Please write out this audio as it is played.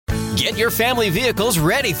Get your family vehicles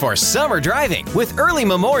ready for summer driving with early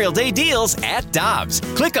Memorial Day deals at Dobbs.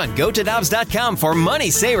 Click on GoToDobbs.com for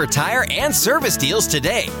money saver tire and service deals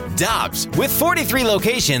today. Dobbs, with 43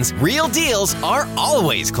 locations, real deals are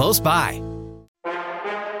always close by.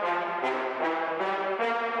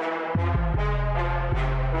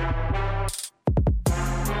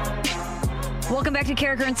 Welcome back to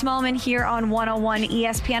Carricker and Smallman here on 101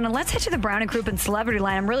 ESPN. And let's head to the Brown & Crouppen Celebrity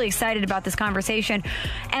Line. I'm really excited about this conversation.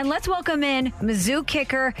 And let's welcome in Mizzou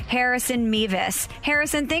kicker Harrison Mevis.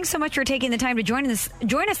 Harrison, thanks so much for taking the time to join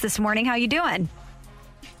us this morning. How you doing?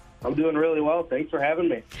 I'm doing really well. Thanks for having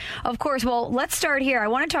me. Of course. Well, let's start here. I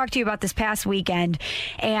want to talk to you about this past weekend.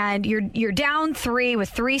 And you're down 3 with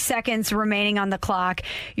 3 seconds remaining on the clock.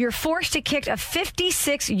 You're forced to kick a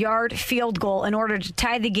 56-yard field goal in order to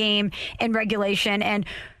tie the game in regulation. And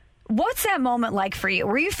what's that moment like for you?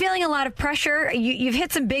 Were you feeling a lot of pressure? You've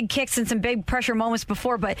hit some big kicks and some big pressure moments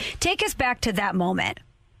before, but take us back to that moment.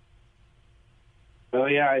 Well,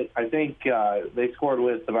 yeah, I think they scored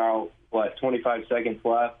with about 25 seconds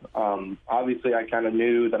left. Obviously, I kind of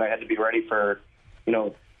knew that I had to be ready for,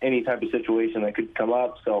 any type of situation that could come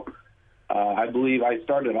up. So I believe I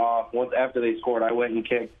started off, once after they scored, I went and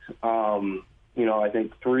kicked, I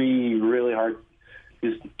think 3 really hard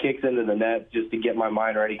just kicks into the net just to get my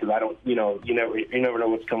mind ready because I don't, you never know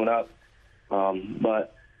what's coming up.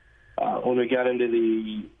 But when we got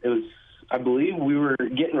into I believe we were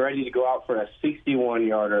getting ready to go out for a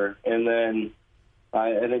 61-yarder, and then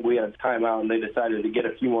I think we had a timeout, and they decided to get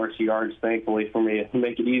a few more yards, thankfully, for me to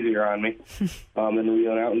make it easier on me. And we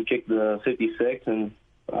went out and kicked the 56, and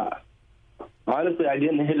honestly, I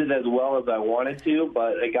didn't hit it as well as I wanted to,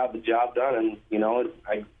 but it got the job done, and,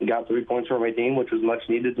 I got 3 points for my team, which was much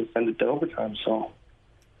needed to send it to overtime, so...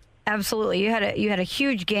 Absolutely. You had a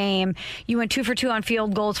huge game. You went 2 for 2 on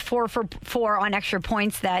field goals, 4 for 4 on extra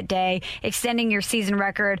points that day, extending your season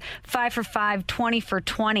record, 5 for 5, 20 for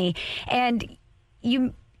 20. And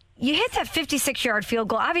you hit that 56-yard field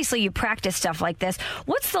goal. Obviously, you practice stuff like this.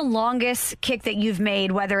 What's the longest kick that you've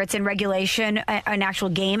made, whether it's in regulation, an actual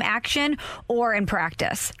game action, or in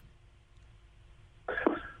practice?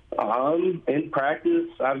 In practice,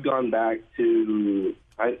 I've gone back to...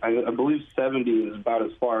 I believe 70 is about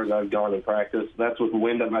as far as I've gone in practice. That's with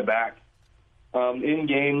wind at my back. In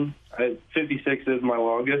game, 56 is my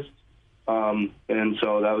longest. And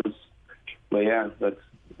so that was,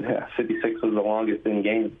 56 was the longest in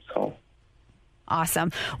game. So.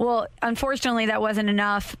 Awesome. Well, unfortunately, that wasn't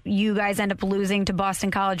enough. You guys end up losing to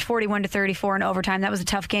Boston College 41-34 in overtime. That was a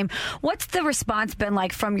tough game. What's the response been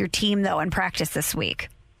like from your team, though, in practice this week?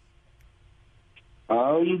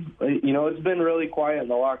 It's been really quiet in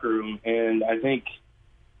the locker room, and I think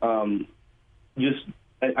I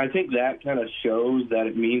think that kind of shows that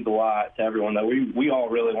it means a lot to everyone that we all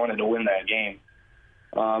really wanted to win that game.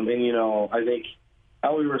 I think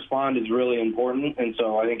how we respond is really important, and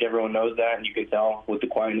so I think everyone knows that, and you can tell with the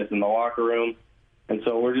quietness in the locker room. And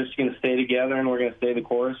so we're just going to stay together, and we're going to stay the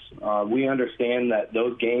course. We understand that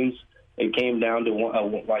those games, it came down to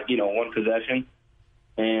one possession.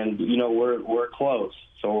 And, we're close.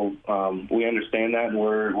 So we understand that, and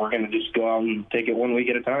we're going to just go out and take it 1 week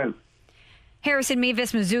at a time. Harrison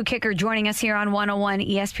Mevis, Mizzou kicker, joining us here on 101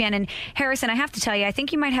 ESPN. And Harrison, I have to tell you, I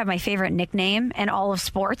think you might have my favorite nickname in all of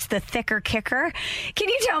sports, the Thicker Kicker. Can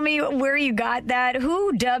you tell me where you got that?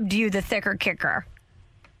 Who dubbed you the Thicker Kicker?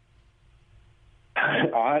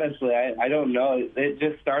 Honestly, I don't know. It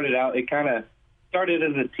just started out, it kind of started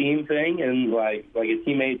as a team thing and like a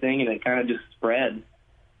teammate thing, and it kind of just spread.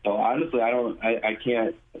 So honestly, I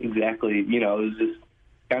can't exactly, it was just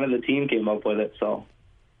kind of the team came up with it, so.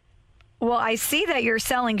 Well, I see that you're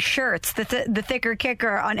selling shirts, the Thicker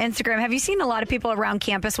Kicker, on Instagram. Have you seen a lot of people around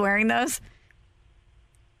campus wearing those?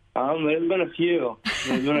 There's been a few.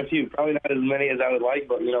 Probably not as many as I would like,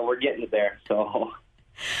 but, we're getting it there, so.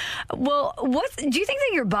 Well, do you think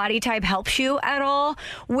that your body type helps you at all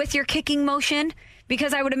with your kicking motion?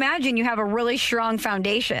 Because I would imagine you have a really strong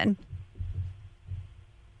foundation.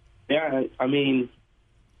 Yeah, I mean,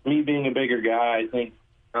 me being a bigger guy, I think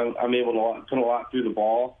I'm able to put a lot through the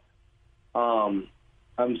ball. I'm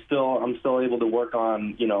still able to work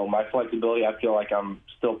on, my flexibility. I feel like I'm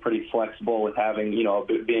still pretty flexible with having,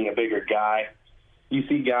 being a bigger guy. You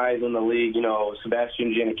see guys in the league,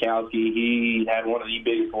 Sebastian Janikowski, he had one of the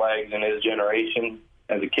biggest legs in his generation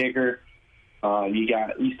as a kicker.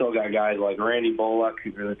 You still got guys like Randy Bullock,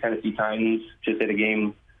 who are the Tennessee Titans, just hit a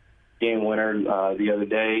game winner the other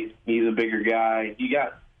day. He's a bigger guy.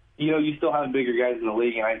 You still have bigger guys in the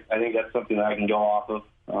league, and I think that's something that I can go off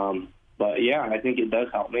of. But yeah, I think it does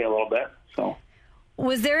help me a little bit. So.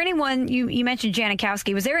 Was there anyone, you mentioned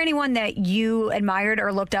Janikowski, was there anyone that you admired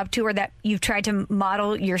or looked up to or that you've tried to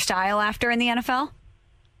model your style after in the NFL?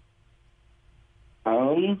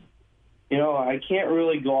 I can't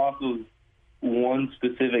really go off of one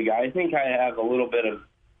specific guy. I think I have a little bit of,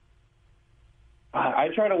 I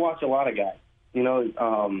try to watch a lot of guys.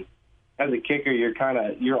 As a kicker,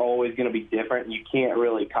 you're always going to be different. You can't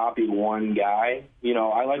really copy one guy.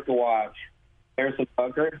 I like to watch Harrison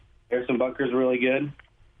Butker. Harrison Butker's really good.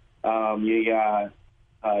 You got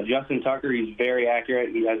Justin Tucker. He's very accurate.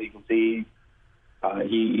 As you can see,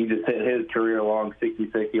 he just hit his career-long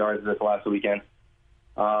 66 yards this last weekend.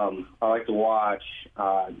 I like to watch,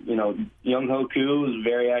 Young-Ho Koo was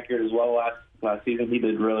very accurate as well last season. He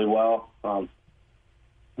did really well.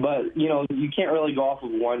 But, you can't really go off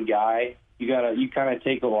of one guy. You kind of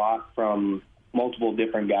take a lot from multiple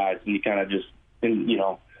different guys, and you kind of just,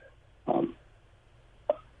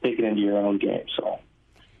 take it into your own game. So,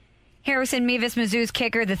 Harrison Mevis, Mizzou's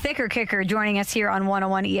kicker, the thicker kicker, joining us here on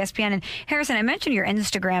 101 ESPN. And Harrison, I mentioned your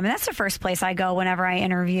Instagram, and that's the first place I go whenever I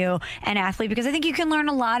interview an athlete because I think you can learn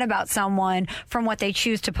a lot about someone from what they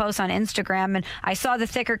choose to post on Instagram. And I saw the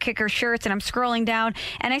thicker kicker shirts, and I'm scrolling down,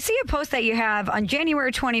 and I see a post that you have on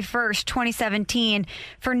January 21st, 2017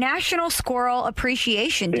 for National Squirrel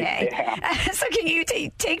Appreciation Day. Yeah. So can you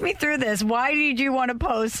take me through this? Why did you want to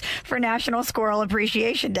post for National Squirrel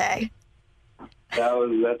Appreciation Day?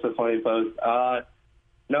 That's a funny post.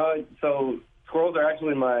 So squirrels are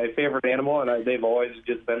actually my favorite animal, and they've always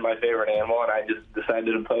just been my favorite animal, and I just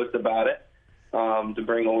decided to post about it to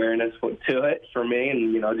bring awareness to it for me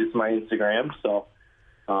and, just my Instagram. So,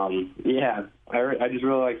 I just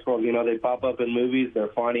really like squirrels. They pop up in movies. They're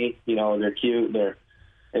funny. They're cute.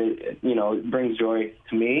 It brings joy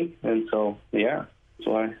to me, and so, that's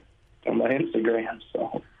why on my Instagram,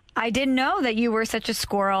 so. I didn't know that you were such a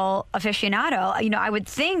squirrel aficionado. I would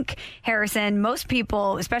think, Harrison, most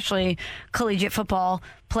people, especially collegiate football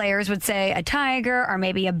players, would say a tiger or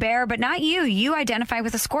maybe a bear, but not you. You identify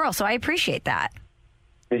with a squirrel, so I appreciate that.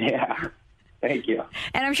 Yeah, thank you.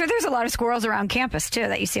 And I'm sure there's a lot of squirrels around campus, too,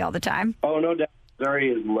 that you see all the time. Oh, no doubt. Missouri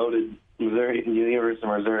is loaded. The University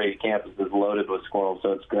of Missouri campus is loaded with squirrels,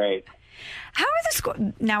 so it's great. How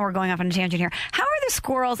are now we're going off on a tangent here. How are the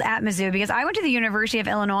squirrels at Mizzou? Because I went to the University of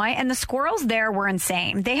Illinois, and the squirrels there were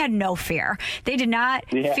insane. They had no fear. They did not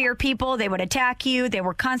fear people. They would attack you. They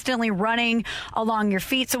were constantly running along your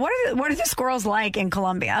feet. So what are the squirrels like in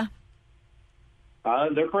Columbia?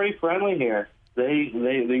 They're pretty friendly here. They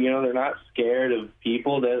they're not scared of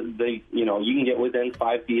people. They you can get within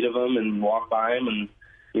 5 feet of them and walk by them and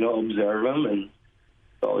observe them, and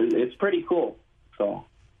so it's pretty cool. So.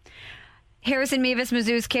 Harrison Mevis,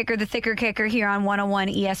 Mizzou's kicker, the thicker kicker here on 101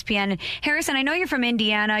 ESPN. Harrison, I know you're from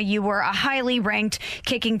Indiana. You were a highly ranked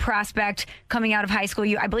kicking prospect coming out of high school.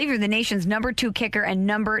 I believe you're the nation's number 2 kicker and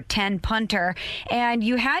number 10 punter. And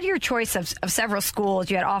you had your choice of several schools.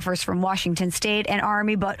 You had offers from Washington State and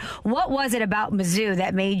Army. But what was it about Mizzou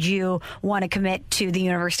that made you want to commit to the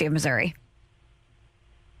University of Missouri?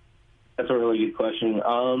 That's a really good question.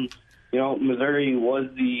 Missouri was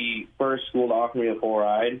the first school to offer me a full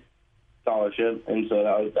ride scholarship, and so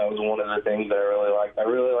that was one of the things that I really liked. I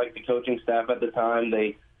really liked the coaching staff at the time.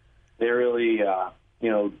 They really, I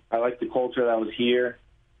liked the culture that was here,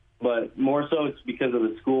 but more so it's because of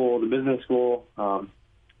the school, the business school.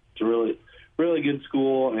 It's a really, really good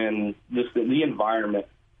school, and just the environment.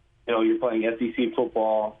 You're playing SEC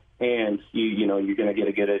football, and you're going to get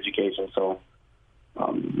a good education. So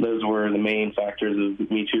those were the main factors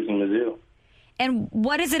of me choosing Mizzou. And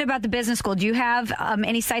what is it about the business school? Do you have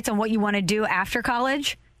any sights on what you want to do after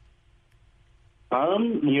college? I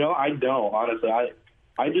don't, honestly.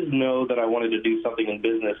 I just know that I wanted to do something in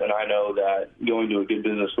business, and I know that going to a good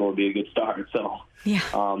business school would be a good start. So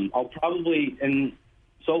I'll probably, and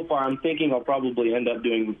so far I'm thinking I'll probably end up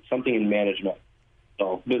doing something in management.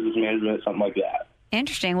 So business management, something like that.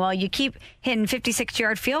 Interesting. Well, you keep hitting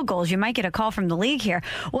 56-yard field goals. You might get a call from the league here.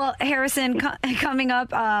 Well, Harrison, coming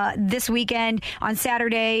up this weekend on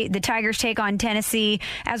Saturday, the Tigers take on Tennessee.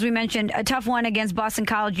 As we mentioned, a tough one against Boston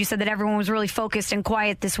College. You said that everyone was really focused and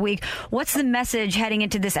quiet this week. What's the message heading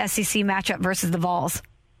into this SEC matchup versus the Vols?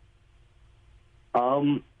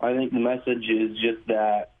 I think the message is just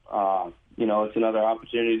that, it's another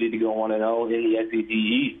opportunity to go 1-0 in the SEC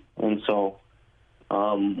East. And so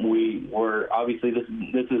we're obviously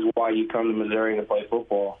this is why you come to Missouri to play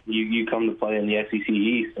football. You come to play in the SEC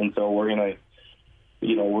East, and so we're gonna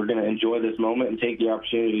enjoy this moment and take the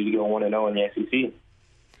opportunity to go 1-0 in the SEC.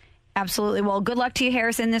 Absolutely. Well, good luck to you,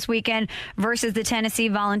 Harrison, this weekend versus the Tennessee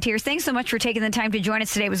Volunteers. Thanks so much for taking the time to join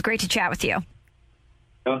us today. It was great to chat with you.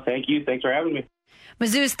 No, thank you. Thanks for having me.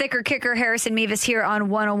 Mizzou's thicker kicker Harrison Mevis here on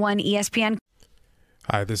 101 ESPN.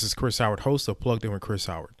 Hi, this is Chris Howard, host of Plugged In with Chris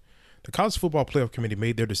Howard. The College Football Playoff Committee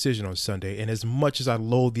made their decision on Sunday, and as much as I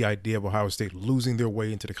loathe the idea of Ohio State losing their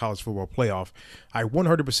way into the College Football Playoff, I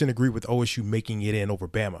 100% agree with OSU making it in over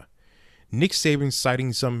Bama. Nick Saban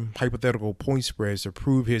citing some hypothetical point spreads to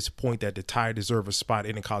prove his point that the Tide deserve a spot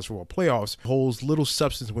in the College Football Playoffs holds little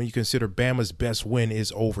substance when you consider Bama's best win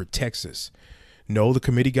is over Texas. No, the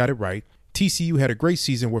committee got it right. TCU had a great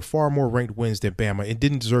season with far more ranked wins than Bama and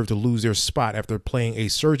didn't deserve to lose their spot after playing a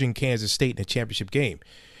surging Kansas State in a championship game.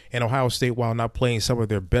 And Ohio State, while not playing some of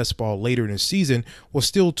their best ball later in the season, was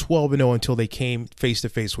still 12-0 until they came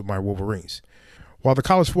face-to-face with my Wolverines. While the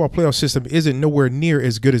college football playoff system isn't nowhere near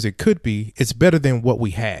as good as it could be, it's better than what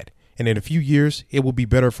we had. And in a few years, it will be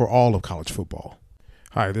better for all of college football.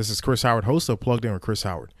 Hi, this is Chris Howard, host of Plugged In with Chris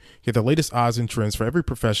Howard. Get the latest odds and trends for every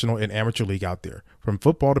professional and amateur league out there. From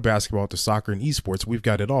football to basketball to soccer and esports, we've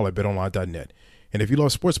got it all at betonline.net. And if you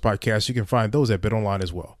love sports podcasts, you can find those at BetOnline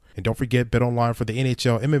as well. And don't forget BetOnline for the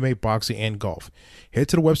NHL, MMA, boxing, and golf. Head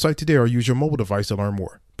to the website today or use your mobile device to learn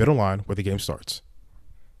more. BetOnline, where the game starts.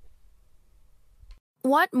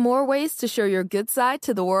 Want more ways to show your good side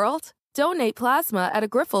to the world? Donate plasma at a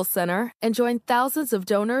Grifols Center and join thousands of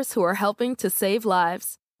donors who are helping to save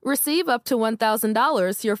lives. Receive up to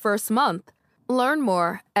 $1,000 your first month. Learn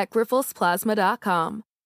more at grifolsplasma.com.